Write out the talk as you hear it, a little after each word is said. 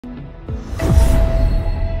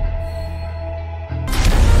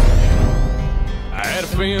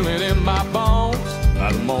feel it in my bones.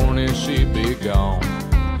 By the morning she'd be gone,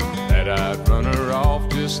 that I'd run her off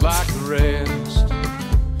just like the rest.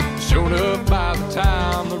 Showed up by the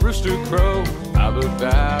time the rooster crowed. I looked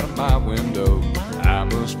out of my window. I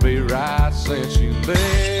must be right since you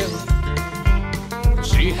left.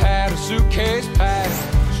 She had a suitcase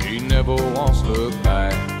packed. She never once looked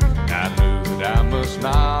back. I knew that I must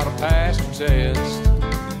not have passed her test.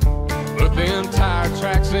 But them tire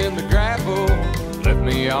tracks in the gravel left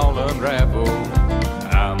me all unraveled.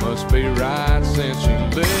 I must be right since you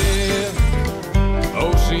left.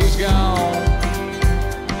 Oh, she's gone.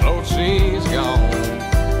 Oh, she's gone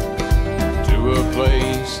to a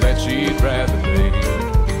place that she'd rather be.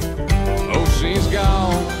 Oh, she's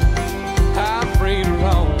gone. I'm free to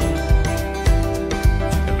roam.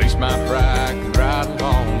 At least my pride can ride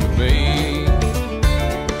along with me.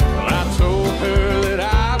 Well, I told her that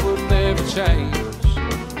I would never change,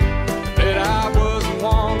 that I was the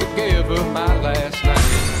one to give her my last name.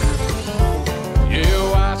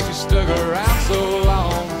 Yeah, why she stuck around so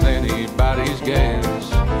long is anybody's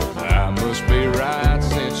guess. I must be right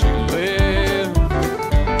since you left.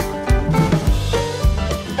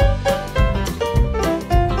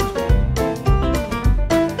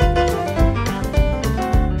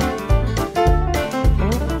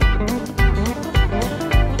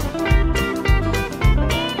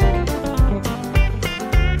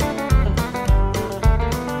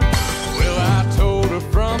 Well, I told her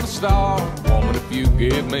from the start, woman, if you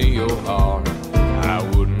give me your heart,